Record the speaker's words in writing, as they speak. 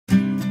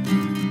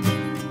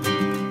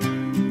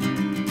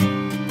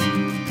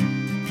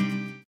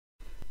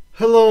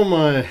Hello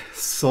my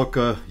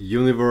soccer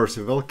universe,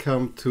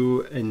 welcome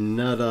to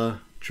another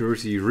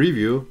jersey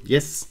review.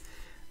 Yes,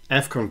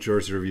 AFCON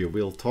jersey review.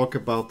 We'll talk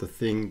about the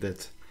thing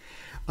that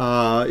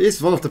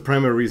is one of the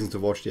primary reasons to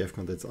watch the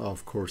AFCON. That's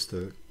of course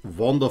the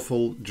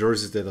wonderful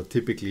jerseys that are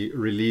typically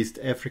released.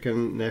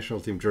 African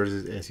national team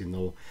jerseys, as you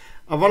know,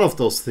 are one of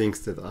those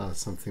things that are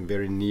something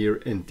very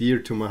near and dear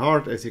to my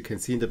heart, as you can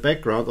see in the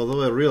background,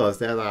 although I realize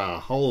there are a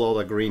whole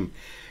lot of green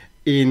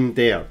in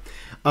there.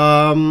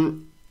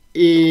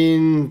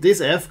 In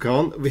this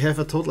AFCON, we have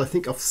a total, I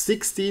think, of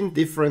 16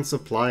 different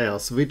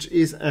suppliers, which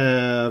is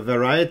a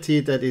variety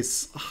that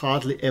is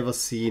hardly ever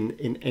seen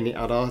in any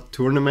other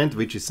tournament,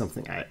 which is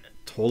something I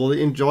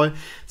totally enjoy.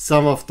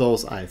 Some of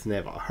those I've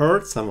never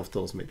heard, some of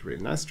those made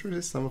really nice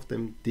jerseys, some of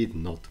them did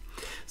not.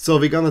 So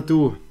we're gonna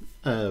do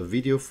a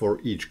video for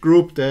each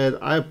group that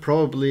I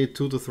probably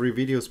 2 to 3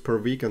 videos per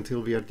week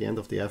until we are at the end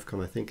of the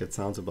AFCON. I think it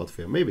sounds about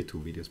fair, maybe 2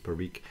 videos per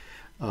week.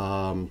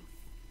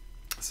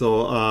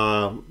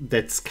 So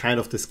that's kind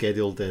of the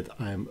schedule that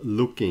I'm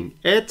looking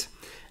at.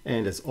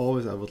 And as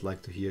always, I would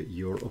like to hear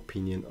your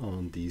opinion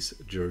on these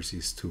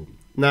jerseys too.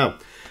 Now,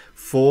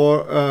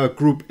 for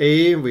Group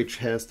A, which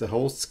has the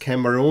hosts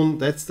Cameroon,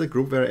 that's the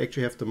group where I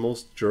actually have the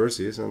most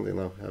jerseys. And you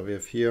know, we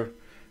have here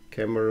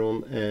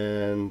Cameroon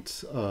and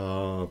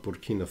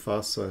Burkina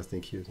Faso. I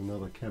think here's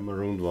another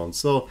Cameroon one.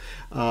 So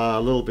a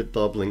little bit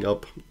doubling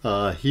up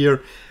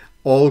here.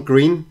 All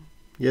green,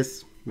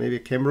 yes. Maybe a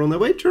Cameroon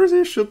away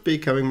jersey should be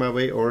coming my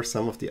way, or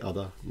some of the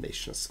other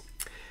nations.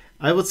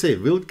 I would say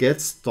we'll get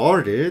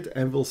started,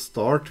 and we'll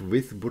start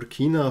with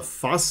Burkina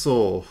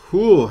Faso,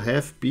 who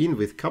have been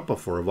with Kappa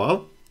for a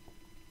while,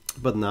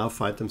 but now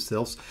find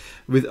themselves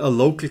with a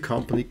local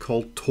company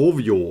called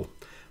Tovio.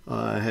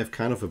 I have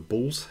kind of a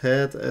bull's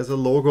head as a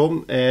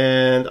logo,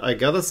 and I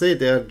gotta say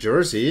their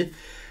jersey,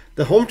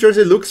 the home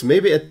jersey, looks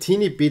maybe a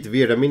teeny bit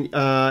weird. I mean,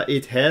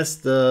 it has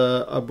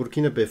the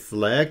Burkina Faso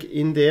flag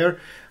in there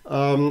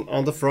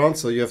on the front,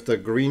 so you have the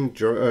green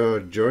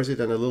jersey,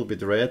 then a little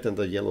bit red, and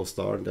the yellow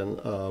star, and then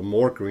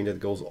more green that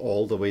goes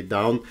all the way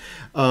down.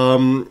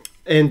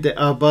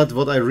 But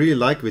what I really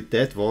like with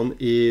that one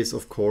is,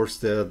 of course,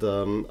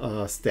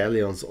 the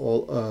stallions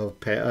all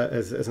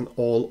as an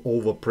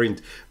all-over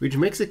print, which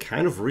makes it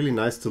kind of really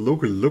nice to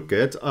look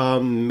at.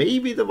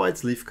 Maybe the white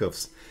sleeve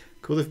cuffs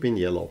could have been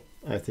yellow.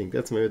 I think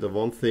that's maybe the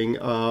one thing.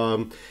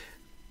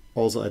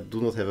 Also, I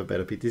do not have a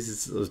better pick. This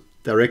is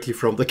directly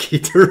from the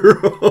kit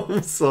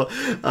room, so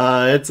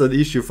that's an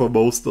issue for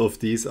most of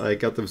these. I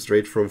got them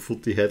straight from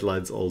Footy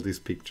Headlines, all these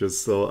pictures,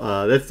 so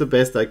that's the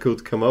best I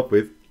could come up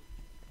with.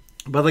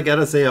 But I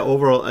gotta say,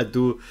 overall, I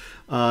do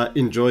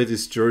enjoy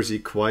this jersey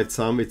quite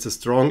some. It's a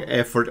strong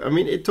effort. I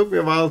mean, it took me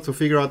a while to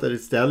figure out that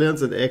it's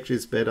stallions, and actually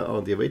it's better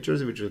on the away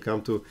jersey, which we'll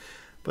come to.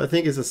 But I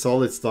think it's a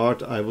solid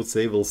start. I would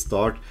say we'll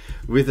start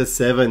with a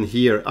 7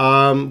 here.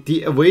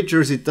 The away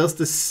jersey does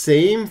the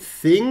same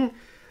thing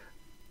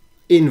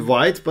in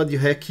white, but you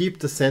keep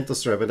the center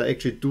stripe, and I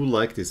actually do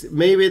like this.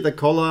 Maybe the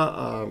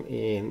color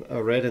in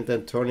red and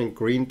then turning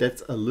green,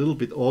 that's a little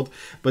bit odd,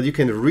 but you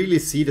can really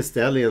see the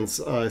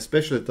stallions,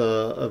 especially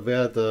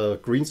where the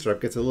green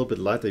stripe gets a little bit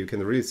lighter. You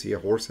can really see a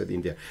horse head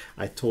in there.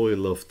 I totally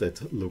love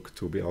that look,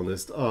 to be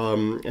honest,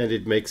 and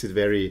it makes it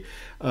very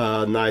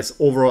nice.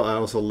 Overall, I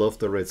also love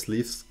the red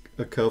sleeves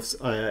cuffs.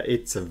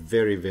 It's a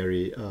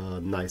very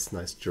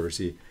nice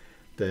jersey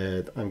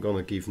that I'm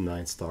gonna give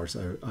 9 stars.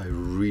 I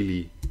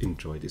really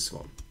enjoy this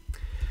one.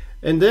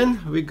 And then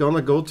we're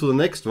gonna go to the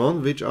next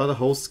one, which are the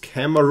hosts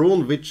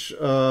Cameroon, which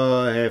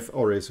have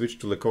already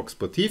switched to Le Coq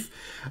Sportif.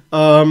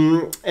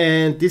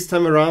 And this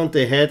time around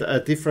they had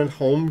a different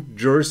home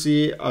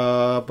jersey,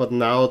 but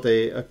now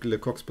Le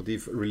Coq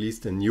Sportif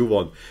released a new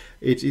one.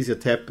 It is a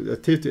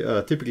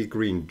typical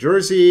green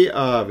jersey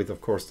with, of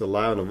course, the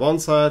lion on one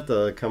side,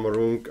 the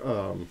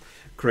Cameroon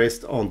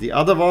crest on the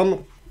other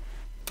one.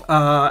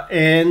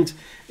 And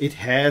it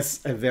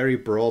has a very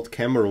broad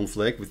Cameroon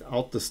flag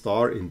without the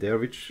star in there,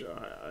 which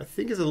I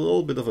think is a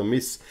little bit of a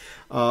miss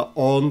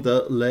on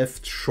the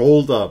left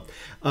shoulder.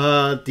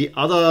 The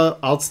other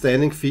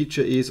outstanding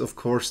feature is, of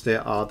course,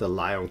 there are the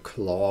lion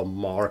claw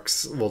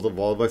marks. Well, the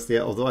wall was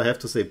there, although I have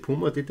to say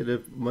Puma did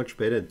it much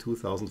better in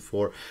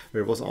 2004,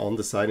 where it was on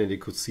the side and you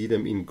could see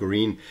them in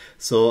green.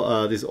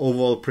 So this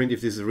overall print,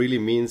 if this really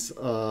means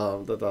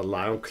that a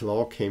lion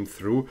claw came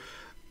through,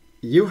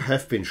 you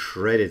have been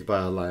shredded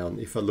by a lion,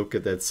 if I look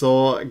at that.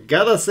 So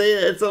gotta say,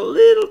 it's a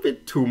little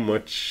bit too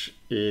much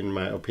in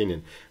my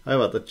opinion.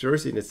 However, the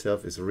jersey in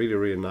itself is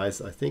really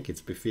nice. I think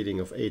it's befitting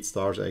of 8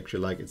 stars. I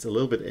actually like it. It's a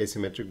little bit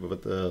asymmetric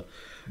with the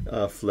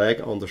flag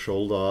on the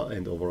shoulder,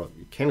 and overall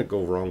you cannot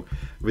go wrong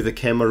with a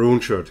Cameroon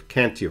shirt,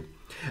 can't you?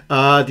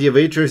 The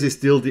away jersey is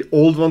still the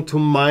old one to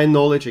my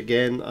knowledge.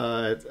 Again,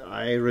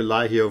 I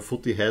rely here on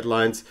Footy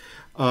Headlines.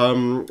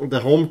 The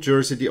home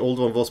jersey, the old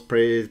one, was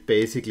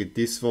basically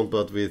this one,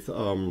 but with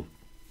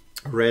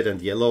red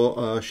and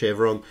yellow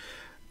chevron.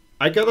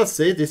 I gotta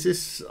say, this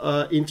is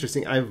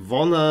interesting. I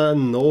wanna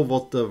know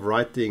what the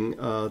writing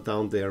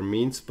down there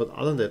means, but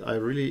other than that, I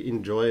really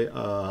enjoy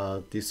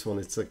this one.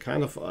 It's a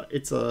kind of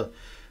it's a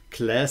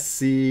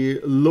classy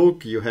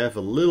look. You have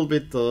a little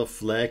bit of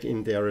flag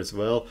in there as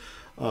well.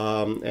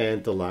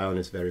 And the lion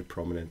is very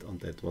prominent on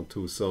that one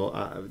too. So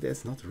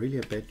there's not really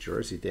a bad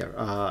jersey there.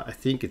 I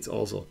think it's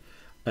also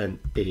an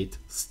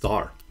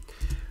 8-star.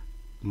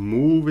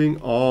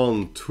 Moving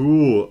on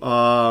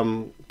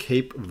to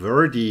Cape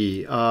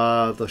Verde,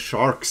 the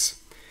Sharks.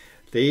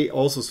 They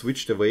also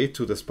switched away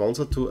to the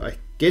sponsor to, I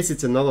guess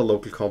it's another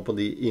local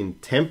company in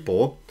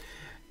Tempo.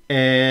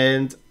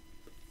 And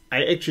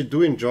I actually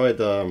do enjoy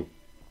the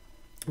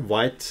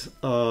white,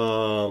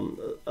 the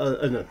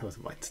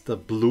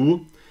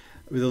blue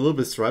with a little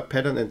bit stripe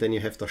pattern, and then you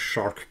have the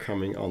shark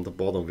coming on the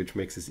bottom, which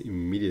makes this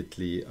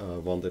immediately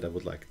one that I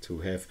would like to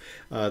have.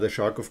 The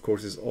shark, of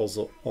course, is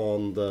also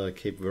on the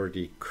Cape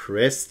Verde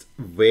crest,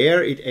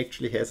 where it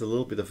actually has a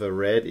little bit of a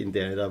red in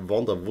there, and I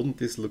wonder, wouldn't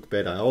this look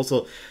better?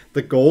 Also,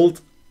 the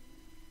gold,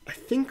 I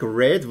think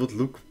red would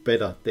look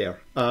better there.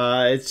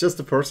 It's just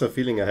a personal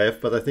feeling I have,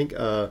 but I think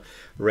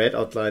red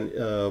outline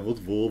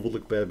would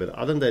look better. But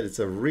other than that, it's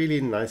a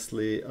really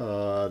nicely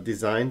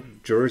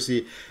designed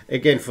jersey.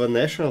 Again, for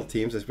national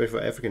teams, especially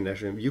for African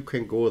national teams, you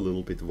can go a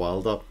little bit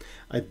wilder.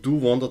 I do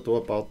wonder though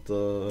about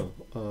the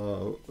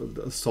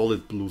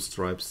solid blue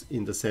stripes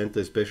in the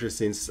center, especially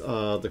since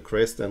the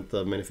crest and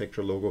the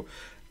manufacturer logo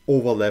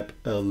overlap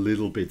a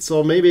little bit.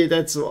 So maybe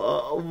that's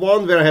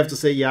one where I have to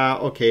say, yeah,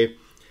 okay.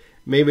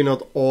 Maybe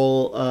not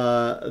all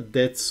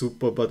that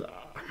super, but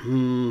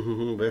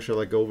where shall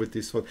I go with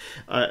this one?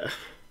 I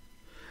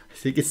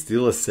think it's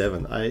still a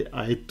 7.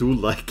 I do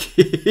like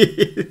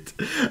it.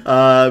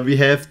 We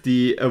have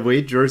the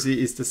away jersey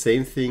is the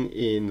same thing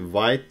in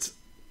white.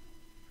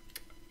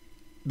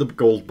 The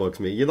gold bugs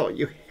me. You know,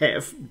 you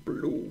have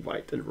blue,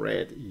 white, and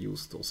red.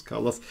 Use those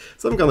colors.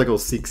 So I'm gonna go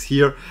 6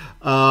 here.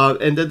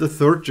 And then the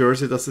third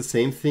jersey does the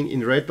same thing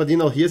in red. But you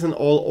know, here's an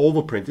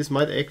all-over print. This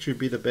might actually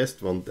be the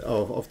best one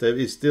of them.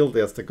 Is still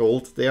there's the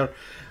gold there.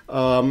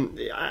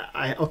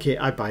 Okay,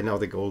 I buy now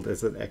the gold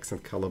as an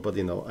accent color, but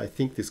you know, I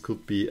think this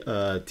could be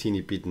a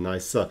teeny bit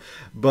nicer.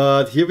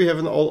 But here we have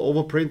an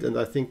all-over print, and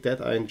I think that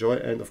I enjoy.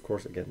 And of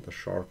course, again, the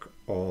shark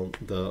on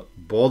the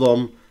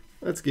bottom.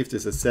 Let's give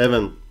this a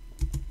 7.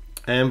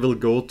 And we'll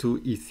go to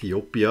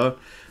Ethiopia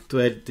to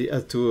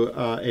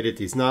edit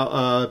this.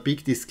 Now,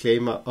 big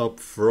disclaimer up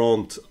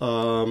front.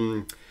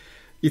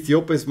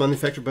 Ethiopia is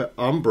manufactured by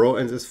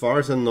Umbro, and as far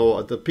as I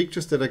know, the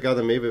pictures that I got,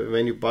 and maybe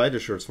when you buy the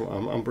shirts from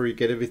Umbro, you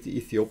get it with the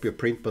Ethiopia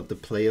print, but the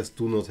players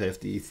do not have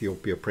the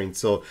Ethiopia print.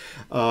 So,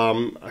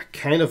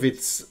 kind of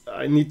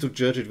I need to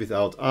judge it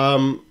without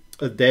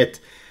that.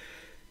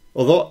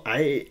 Although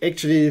I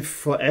actually,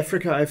 for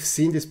Africa, I've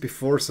seen this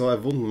before, so I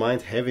wouldn't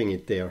mind having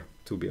it there,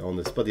 to be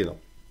honest. But you know,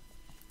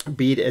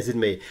 be it as it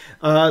may.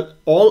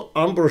 All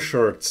Umbro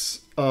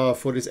shirts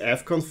for this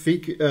AFCON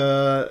fig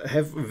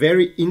have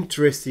very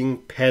interesting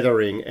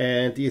patterning,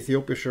 and the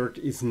Ethiopia shirt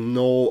is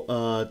no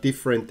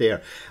different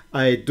there.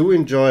 I do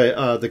enjoy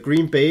the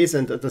green base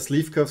and the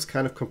sleeve cuffs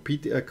kind of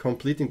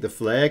completing the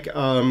flag.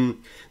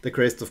 The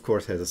crest, of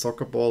course, has a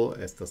soccer ball,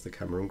 as does the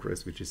Cameroon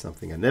crest, which is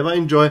something I never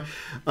enjoy.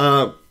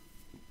 The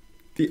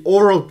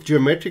overall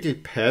geometrical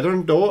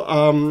pattern,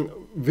 though,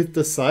 with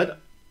the side,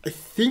 I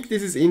think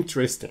this is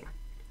interesting.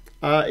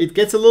 It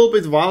gets a little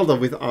bit wilder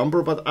with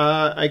Umbro, but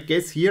I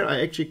guess here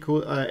I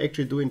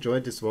actually do enjoy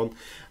this one.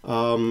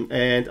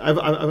 And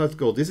I would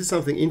go, this is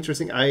something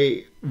interesting.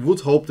 I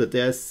would hope that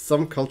there's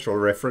some cultural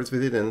reference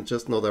with it and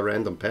just not a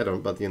random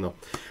pattern, but you know,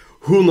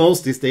 who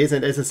knows these days.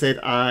 And as I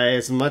said,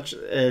 as much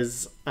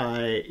as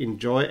I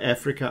enjoy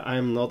Africa,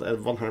 I'm not a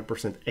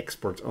 100%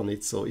 expert on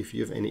it. So if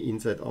you have any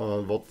insight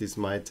on what this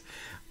might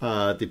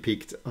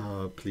depict,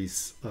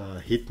 please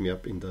hit me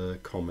up in the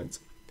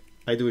comments.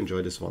 I do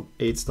enjoy this one.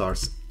 8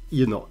 stars.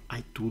 You know,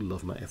 I do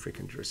love my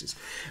African jerseys.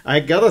 I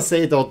gotta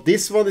say though,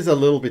 this one is a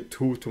little bit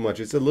too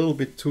much. It's a little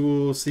bit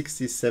too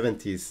 60s,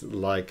 70s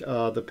like.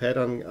 The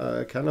pattern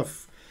kind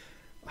of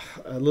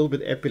a little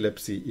bit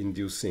epilepsy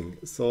inducing.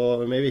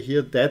 So maybe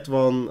here that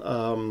one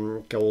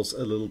goes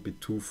a little bit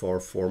too far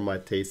for my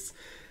tastes.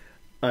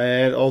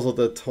 And also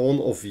the tone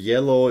of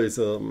yellow is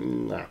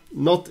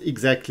not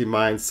exactly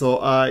mine.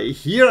 So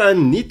here I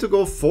need to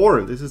go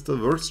 4. This is the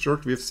worst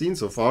shirt we've seen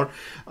so far.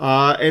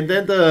 And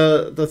then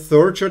the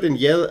third shirt in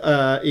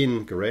yellow,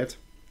 in red.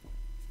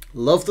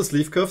 Love the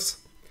sleeve cuffs.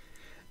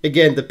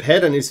 Again, the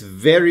pattern is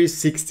very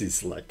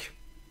 60s like.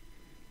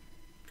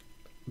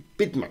 A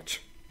bit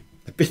much.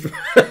 A bit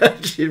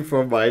much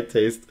for my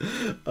taste.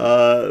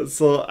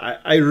 So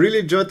I really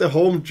enjoyed the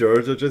home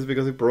jersey just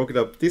because we broke it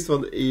up. This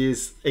one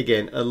is,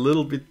 again, a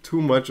little bit too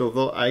much,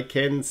 although I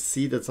can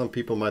see that some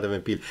people might have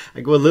appealed.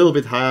 I go a little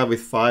bit higher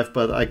with 5,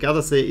 but I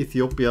gotta say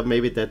Ethiopia,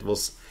 maybe that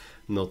was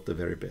not the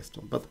very best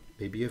one. But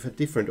maybe you have a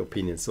different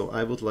opinion. So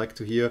I would like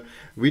to hear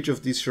which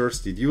of these shirts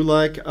did you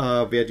like,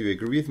 where do you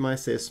agree with my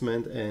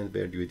assessment, and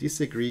where do you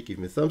disagree. Give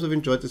me a thumbs up,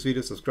 enjoyed this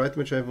video, subscribe to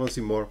my channel if you want to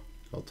see more.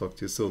 I'll talk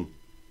to you soon.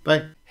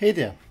 Bye. Hey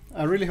there.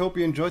 I really hope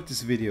you enjoyed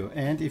this video,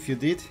 and if you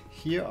did,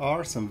 here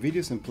are some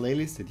videos and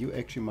playlists that you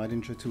actually might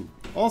enjoy too.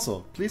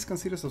 Also, please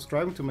consider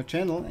subscribing to my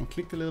channel and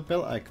click the little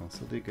bell icon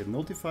so that you get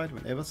notified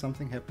whenever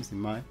something happens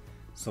in my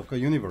soccer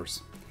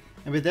universe.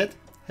 And with that,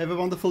 have a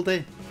wonderful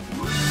day.